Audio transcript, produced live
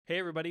Hey,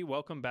 everybody.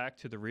 Welcome back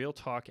to the Real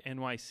Talk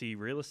NYC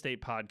Real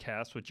Estate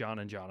Podcast with John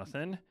and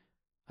Jonathan.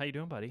 How you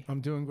doing, buddy? I'm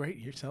doing great.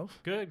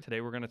 Yourself? Good.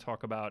 Today, we're going to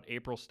talk about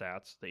April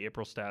stats. The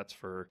April stats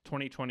for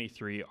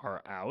 2023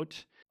 are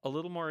out. A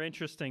little more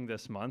interesting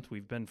this month.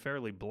 We've been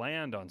fairly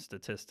bland on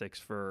statistics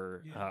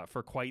for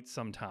quite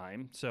some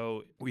time.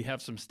 So we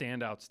have some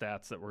standout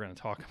stats that we're going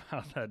to talk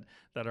about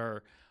that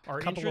are A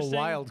couple interesting. of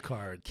wild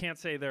cards. Can't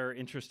say they're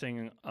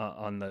interesting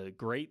on the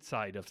great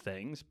side of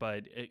things,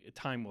 but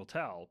time will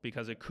tell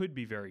because it could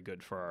be very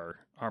good for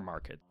our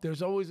market.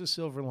 There's always a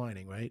silver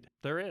lining, right?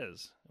 There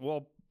is.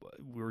 Well,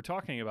 we were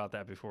talking about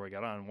that before we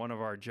got on. One of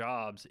our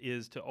jobs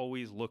is to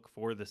always look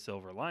for the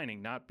silver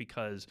lining, not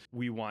because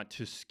we want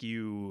to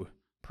skew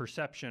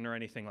perception or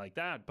anything like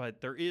that, but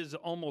there is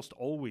almost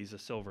always a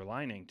silver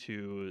lining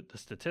to the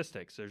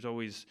statistics. There's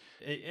always,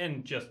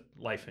 and just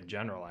life in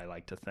general, I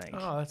like to think.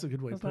 Oh, that's a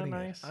good way of putting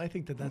nice? it. I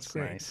think that's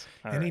great. Nice.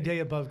 Any day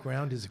above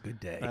ground is a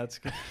good day. That's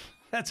good.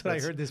 That's what I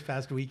heard this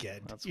past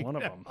weekend. That's one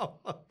of them.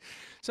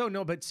 So,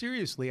 no, but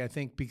seriously, I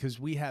think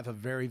because we have a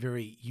very,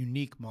 very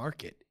unique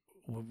market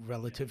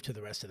relative to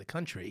the rest of the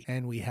country,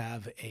 and we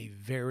have a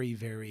very,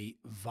 very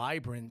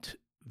vibrant,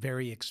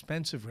 very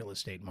expensive real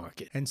estate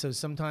market. And so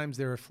sometimes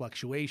there are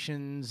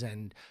fluctuations,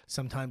 and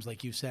sometimes,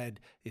 like you said,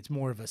 it's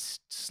more of a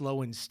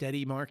slow and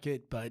steady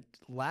market. But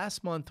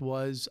last month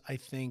was, I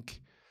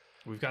think,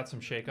 we've got some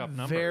shake-up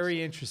numbers.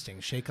 Very interesting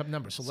shake-up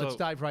numbers. So let's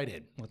dive right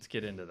in. Let's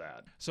get into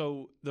that.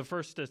 So the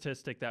first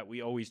statistic that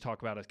we always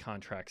talk about is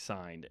contracts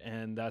signed,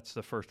 and that's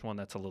the first one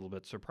that's a little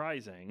bit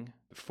surprising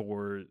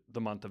for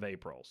the month of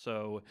April.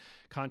 So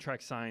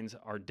contract signs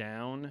are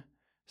down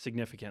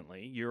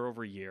significantly year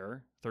over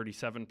year,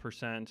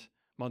 37%,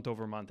 month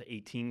over month,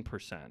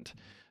 18%.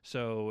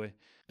 So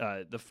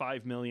the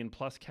 5 million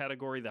plus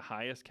category, the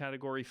highest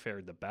category,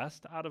 fared the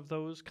best out of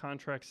those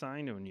contracts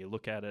signed. And when you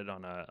look at it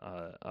on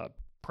a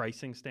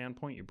pricing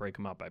standpoint, you break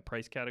them up by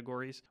price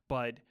categories,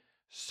 but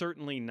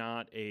certainly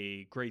not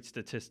a great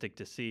statistic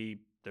to see.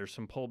 There's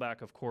some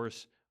pullback, of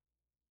course.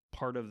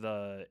 Part of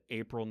the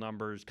April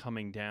numbers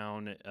coming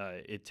down,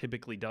 it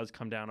typically does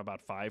come down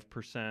about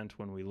 5%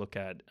 when we look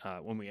at,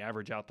 when we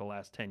average out the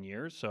last 10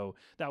 years. So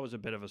that was a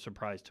bit of a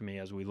surprise to me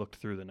as we looked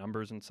through the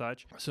numbers and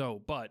such.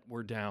 So, but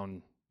we're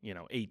down,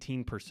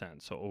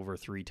 18%, so over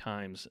 3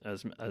 times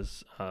as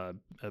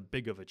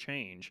big of a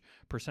change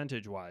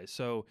percentage-wise.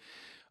 So,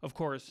 of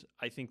course,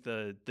 I think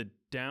the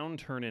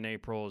downturn in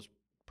April is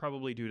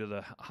probably due to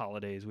the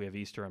holidays. We have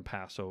Easter and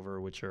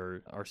Passover, which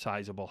are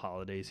sizable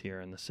holidays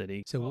here in the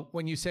city. So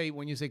when you say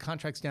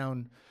contracts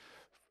down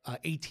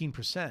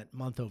 18%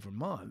 month over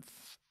month,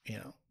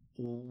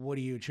 what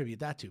do you attribute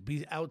that to?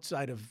 Be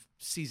outside of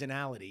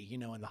seasonality,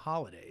 in the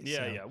holidays.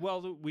 Yeah.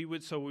 Well, we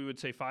would say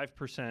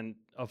 5%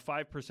 of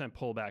 5%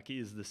 pullback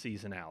is the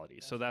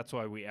seasonality. So that's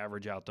why we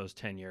average out those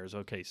 10 years.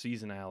 Okay,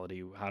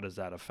 seasonality, how does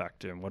that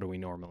affect and what do we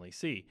normally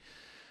see?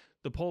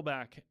 The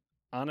pullback,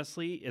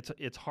 honestly,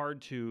 it's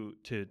hard to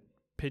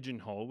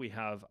pigeonhole. We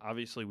have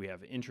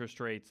interest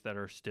rates that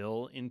are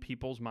still in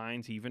people's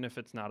minds, even if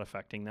it's not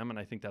affecting them. And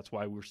I think that's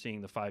why we're seeing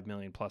the 5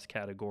 million plus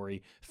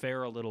category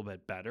fare a little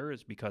bit better,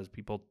 is because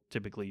people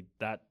typically,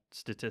 that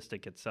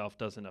statistic itself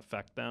doesn't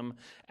affect them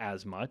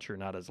as much or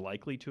not as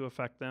likely to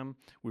affect them.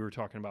 We were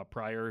talking about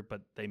prior,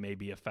 but they may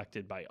be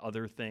affected by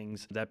other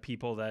things that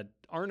people that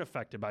aren't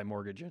affected by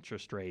mortgage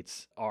interest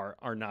rates are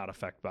not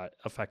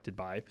affected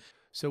by.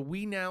 So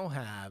we now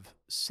have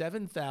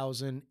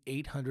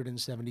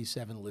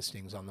 7,877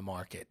 listings on the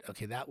market.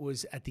 Okay, that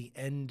was at the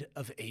end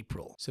of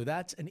April. So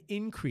that's an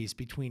increase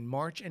between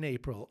March and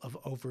April of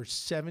over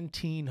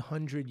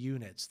 1,700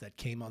 units that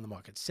came on the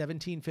market.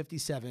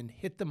 1,757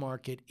 hit the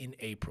market in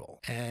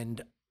April.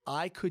 And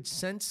I could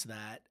sense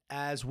that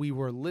as we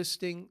were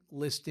listing,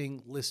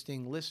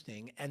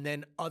 and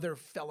then other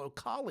fellow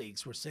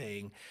colleagues were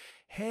saying,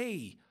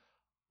 hey,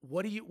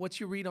 what's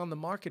your read on the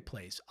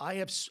marketplace? I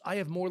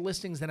have more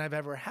listings than I've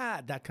ever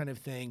had, that kind of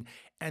thing,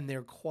 and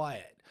they're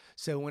quiet.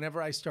 So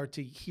whenever I start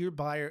to hear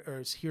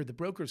hear the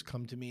brokers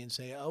come to me and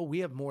say, oh, we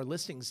have more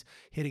listings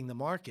hitting the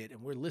market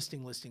and we're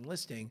listing.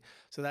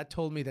 So that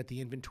told me that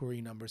the inventory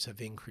numbers have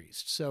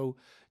increased. So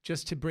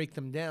just to break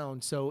them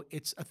down, so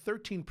it's a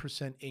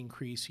 13%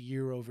 increase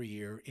year over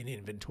year in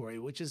inventory,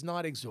 which is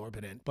not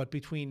exorbitant, but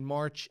between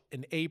March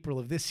and April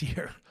of this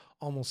year,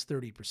 almost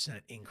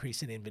 30%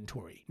 increase in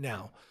inventory.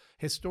 Now,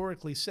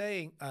 historically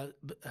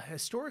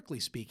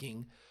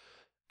speaking,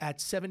 at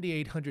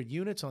 7,800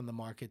 units on the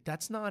market,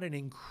 that's not an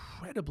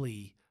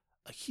incredibly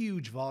a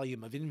huge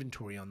volume of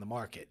inventory on the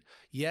market.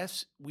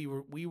 Yes, we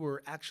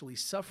were actually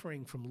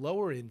suffering from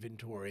lower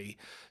inventory.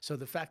 So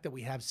the fact that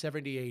we have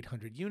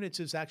 7,800 units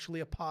is actually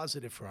a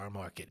positive for our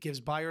market. It gives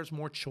buyers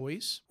more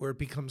choice. Where it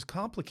becomes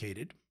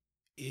complicated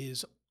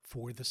is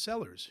for the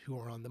sellers who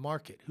are on the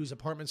market, whose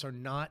apartments are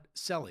not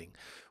selling.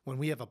 When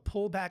we have a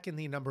pullback in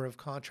the number of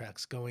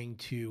contracts going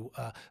to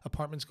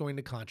apartments going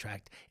to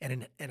contract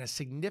and a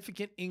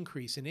significant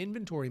increase in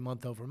inventory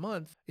month over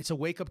month, it's a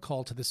wake-up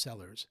call to the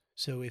sellers.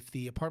 So if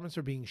the apartments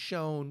are being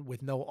shown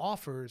with no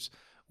offers,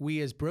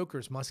 we as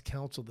brokers must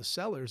counsel the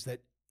sellers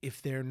that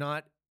if they're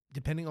not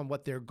depending on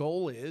what their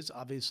goal is,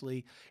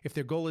 obviously, if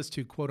their goal is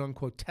to quote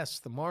unquote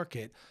test the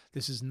market,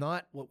 this is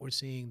not what we're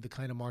seeing the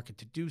kind of market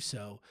to do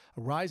so,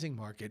 a rising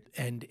market.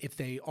 And if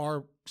they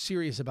are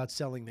serious about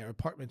selling their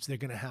apartments, they're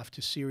going to have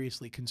to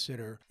seriously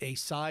consider a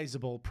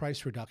sizable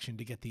price reduction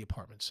to get the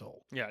apartment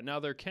sold. Yeah. Now,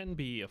 there can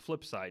be a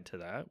flip side to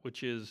that,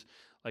 which is,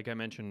 like I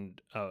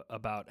mentioned,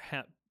 about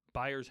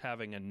buyers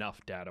having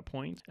enough data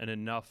points and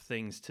enough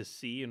things to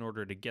see in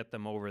order to get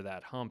them over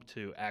that hump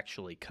to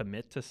actually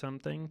commit to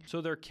something.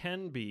 So there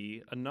can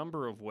be a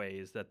number of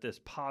ways that this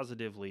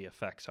positively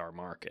affects our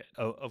market.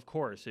 Of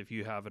course, if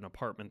you have an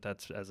apartment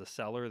that's, as a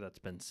seller, that's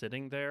been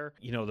sitting there,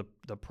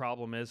 the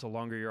problem is the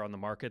longer you're on the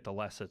market, the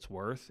less it's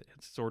worth.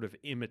 It's sort of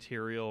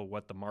immaterial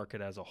what the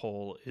market as a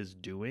whole is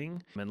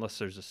doing, unless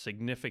there's a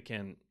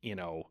significant,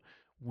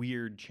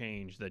 weird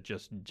change that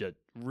just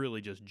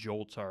really just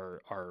jolts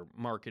our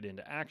market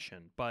into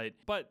action. But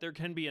there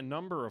can be a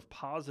number of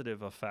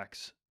positive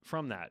effects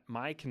from that.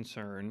 My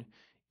concern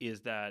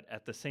is that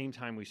at the same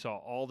time we saw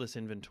all this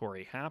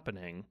inventory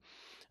happening,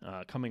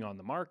 coming on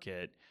the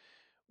market,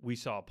 we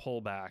saw a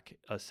pullback,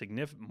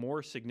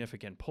 more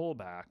significant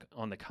pullback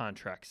on the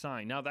contract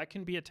sign. Now, that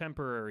can be a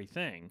temporary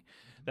thing.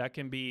 That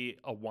can be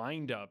a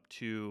wind up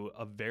to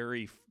a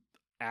very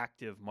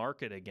active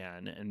market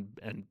again,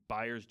 and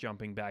buyers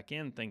jumping back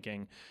in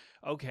thinking,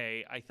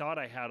 okay, I thought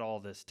I had all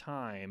this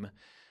time.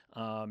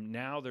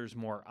 Now there's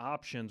more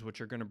options, which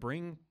are going to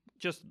bring,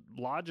 just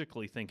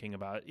logically thinking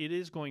about it, it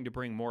is going to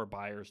bring more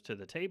buyers to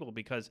the table,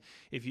 because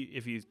if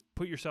you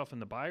put yourself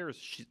in the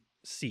buyer's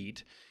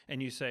seat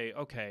and you say,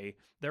 okay,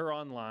 they're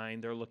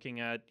online, they're looking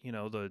at,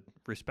 the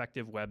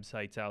respective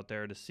websites out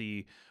there to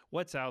see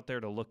what's out there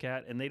to look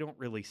at, and they don't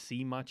really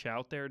see much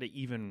out there to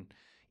even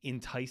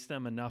entice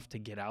them enough to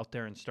get out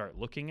there and start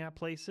looking at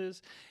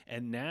places.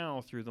 And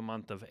now through the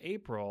month of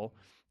April,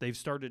 they've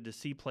started to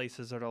see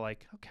places that are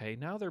like, okay,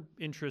 now their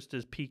interest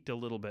is peaked a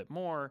little bit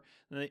more,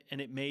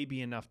 and it may be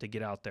enough to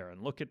get out there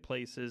and look at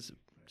places.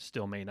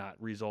 Still may not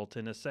result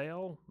in a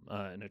sale,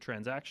 in a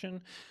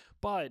transaction,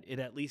 but it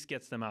at least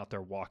gets them out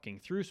there walking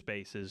through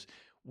spaces,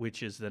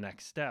 which is the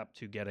next step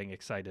to getting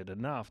excited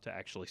enough to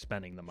actually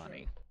spending the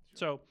money.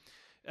 Sure.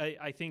 So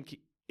I think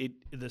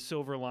the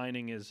silver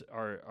lining is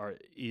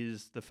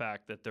the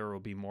fact that there will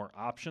be more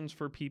options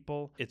for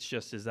people. It's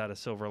just, is that a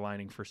silver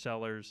lining for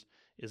sellers?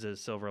 Is it a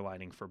silver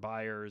lining for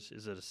buyers?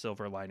 Is it a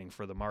silver lining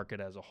for the market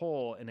as a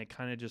whole? And it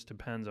kind of just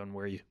depends on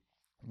where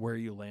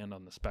you land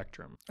on the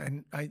spectrum.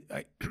 And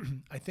I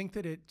think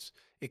that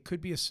it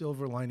could be a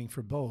silver lining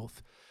for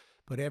both,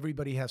 but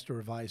everybody has to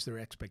revise their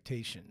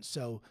expectations.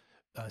 So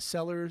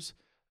sellers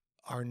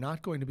are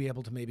not going to be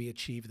able to maybe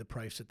achieve the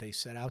price that they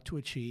set out to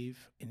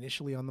achieve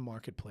initially on the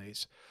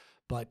marketplace,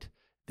 but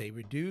they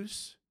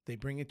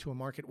bring it to a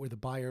market where the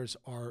buyers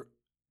are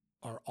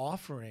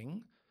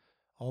offering,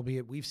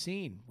 albeit we've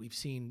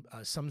seen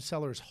some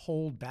sellers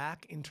hold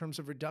back in terms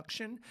of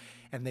reduction,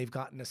 and they've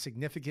gotten a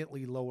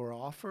significantly lower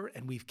offer,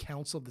 and we've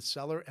counseled the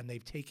seller, and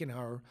they've taken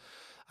our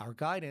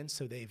guidance,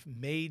 so they've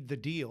made the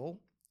deal,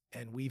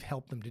 and we've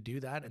helped them to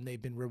do that, and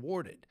they've been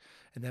rewarded.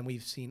 And then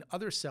we've seen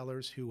other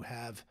sellers who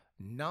have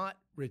not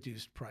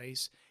reduced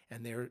price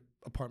and their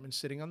apartments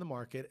sitting on the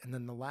market. And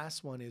then the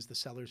last one is the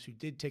sellers who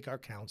did take our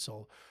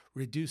counsel,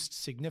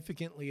 reduced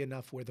significantly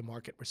enough where the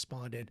market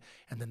responded,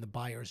 and then the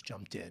buyers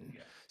jumped in.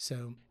 Yeah.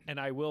 So, and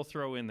I will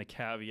throw in the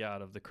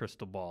caveat of the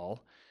crystal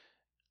ball.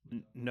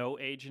 No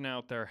agent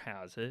out there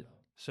has it.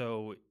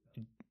 So,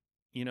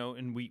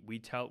 and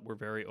we're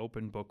very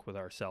open book with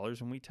our sellers,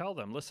 and we tell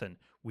them, listen,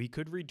 we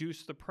could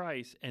reduce the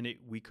price and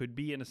we could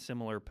be in a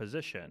similar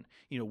position.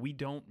 We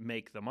don't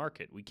make the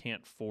market. We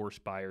can't force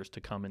buyers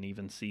to come and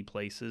even see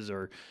places,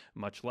 or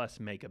much less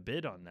make a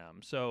bid on them.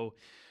 So,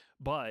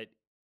 but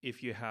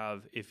if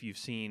you've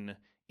seen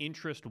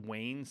interest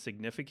wane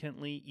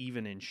significantly,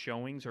 even in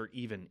showings or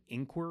even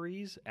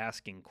inquiries,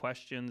 asking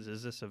questions,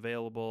 is this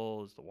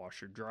available? Is the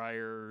washer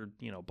dryer,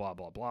 blah,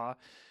 blah, blah.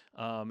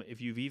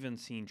 If you've even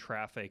seen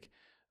traffic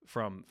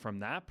from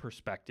that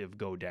perspective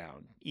go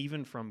down,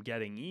 even from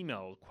getting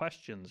email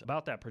questions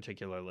about that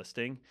particular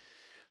listing,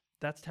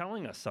 that's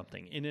telling us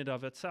something in and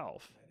of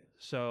itself.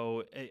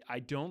 So I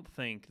don't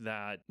think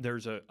that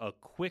there's a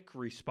quick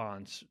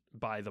response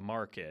by the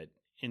market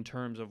in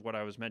terms of what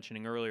I was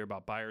mentioning earlier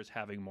about buyers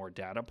having more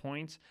data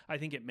points. I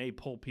think it may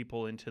pull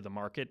people into the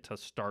market to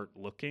start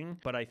looking,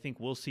 but I think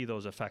we'll see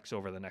those effects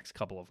over the next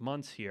couple of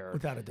months here.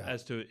 Without a doubt.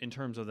 As to in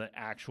terms of the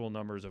actual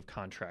numbers of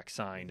contracts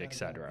signed, et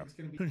cetera.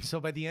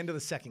 So by the end of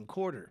the second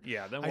quarter,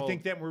 then I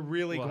think that we're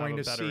really going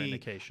to see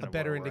a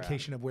better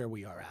indication of where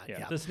we are at.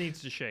 Yeah, this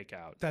needs to shake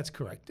out. That's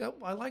correct. Oh,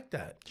 I like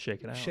that.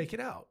 Shake it out. Shake it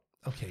out.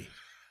 Okay.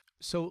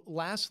 So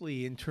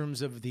lastly, in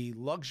terms of the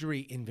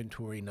luxury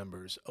inventory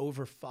numbers,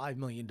 over $5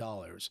 million,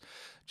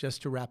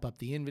 just to wrap up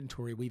the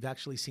inventory, we've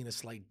actually seen a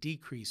slight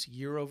decrease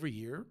year over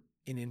year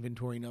in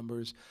inventory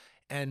numbers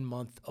and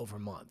month over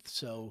month.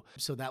 So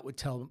that would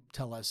tell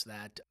us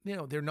that,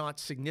 they're not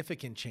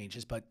significant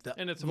changes, but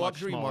and it's a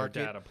luxury much smaller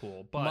market, data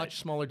pool, much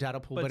smaller data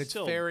pool, but it's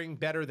faring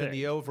better than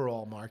the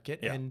overall market.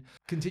 Yeah. And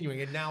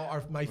continuing, and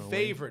now my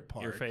favorite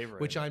part, your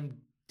favorite, which I'm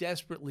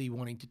desperately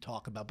wanting to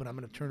talk about, but I'm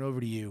going to turn over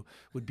to you,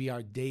 would be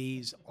our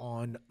days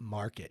on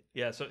market.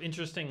 Yeah, so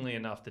interestingly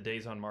enough, the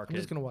days on market... I'm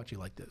just going to watch you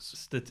like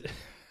this.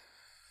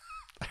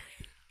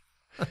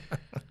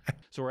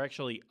 So we're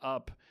actually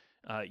up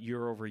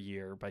year over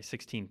year by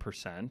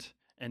 16%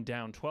 and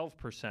down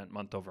 12%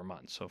 month over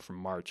month, so from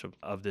March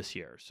of this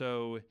year.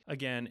 So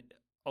again,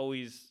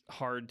 always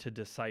hard to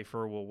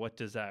decipher, well, what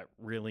does that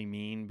really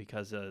mean?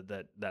 Because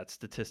that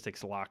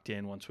statistic's locked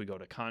in once we go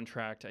to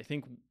contract. I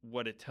think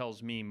what it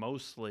tells me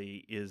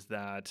mostly is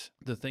that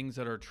the things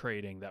that are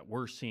trading, that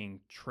we're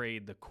seeing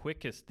trade the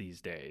quickest these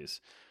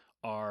days,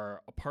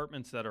 are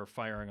apartments that are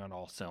firing on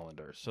all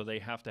cylinders. So they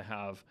have to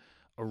have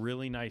a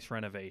really nice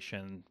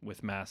renovation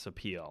with mass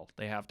appeal.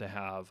 They have to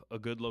have a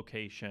good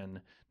location,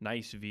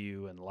 nice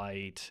view and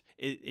light.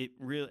 It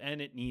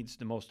needs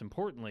to, most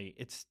importantly,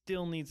 it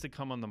still needs to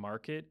come on the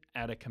market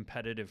at a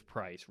competitive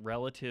price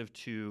relative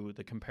to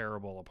the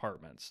comparable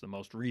apartments, the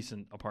most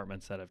recent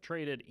apartments that have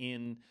traded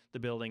in the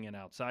building and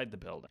outside the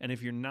building. And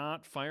if you're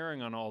not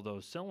firing on all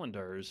those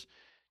cylinders,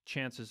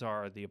 chances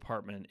are the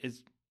apartment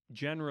is,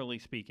 generally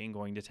speaking,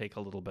 going to take a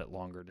little bit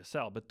longer to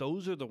sell. But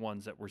those are the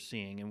ones that we're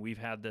seeing, and we've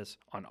had this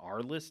on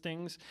our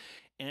listings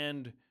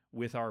and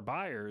with our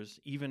buyers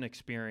even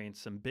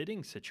experience some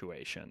bidding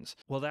situations.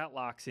 Well, that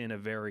locks in a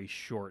very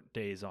short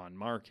days on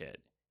market.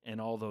 And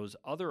all those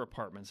other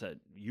apartments that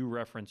you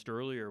referenced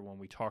earlier when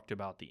we talked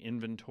about the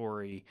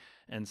inventory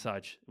and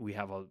such, we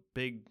have a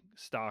big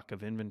stock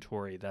of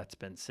inventory that's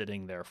been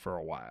sitting there for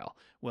a while.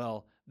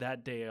 Well,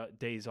 that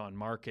days on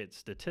market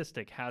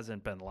statistic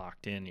hasn't been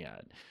locked in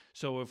yet.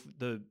 So if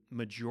the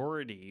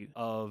majority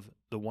of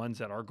the ones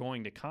that are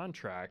going to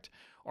contract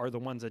are the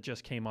ones that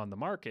just came on the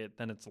market,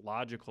 then it's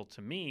logical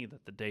to me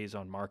that the days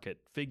on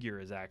market figure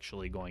is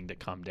actually going to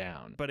come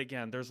down. But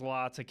again, there's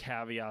lots of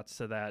caveats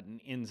to that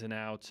and ins and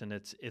outs, and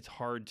it's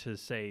hard to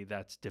say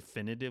that's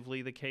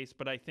definitively the case.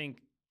 But I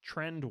think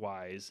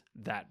trend-wise,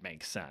 that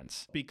makes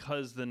sense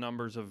because the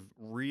numbers of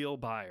real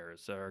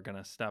buyers that are going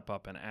to step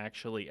up and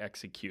actually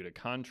execute a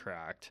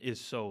contract is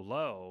so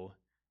low.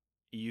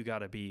 You got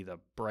to be the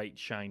bright,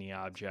 shiny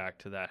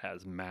object that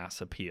has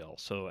mass appeal.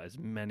 So as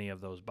many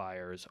of those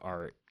buyers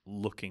are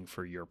looking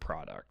for your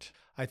product.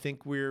 I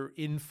think we're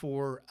in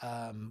for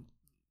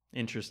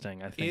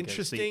interesting. I think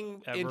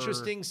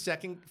interesting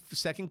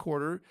second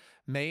quarter,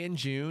 May and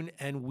June,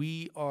 and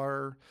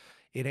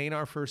it ain't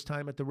our first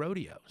time at the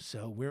rodeo,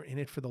 so we're in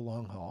it for the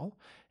long haul.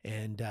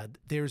 And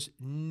there's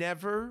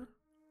never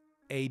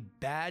a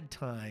bad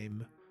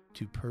time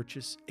to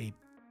purchase a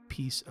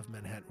piece of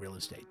Manhattan real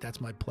estate. That's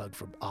my plug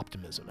for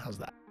optimism. How's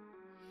that?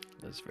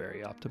 That's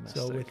very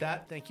optimistic. So with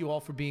that, thank you all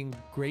for being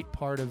a great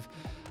part of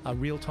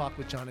Real Talk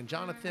with John and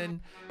Jonathan.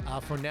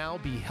 For now,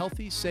 be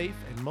healthy, safe,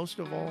 and most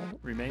of all,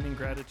 remain in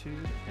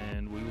gratitude,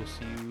 and we will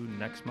see you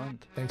next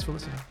month. Thanks for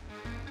listening.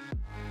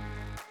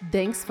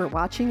 Thanks for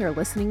watching or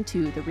listening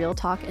to the Real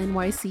Talk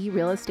NYC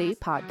Real Estate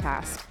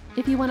Podcast.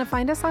 If you want to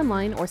find us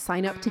online or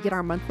sign up to get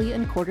our monthly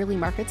and quarterly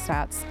market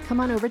stats, come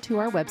on over to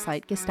our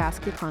website,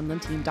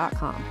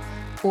 GistaskaConlantine.com.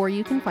 Or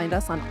you can find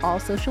us on all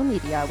social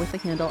media with the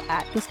handle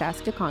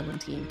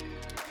 @GistaskaConlantine.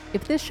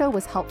 If this show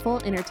was helpful,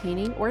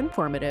 entertaining, or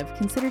informative,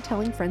 consider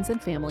telling friends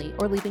and family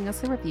or leaving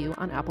us a review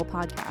on Apple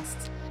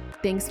Podcasts.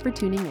 Thanks for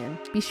tuning in.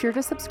 Be sure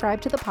to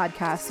subscribe to the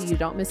podcast so you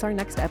don't miss our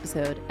next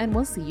episode, and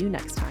we'll see you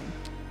next time.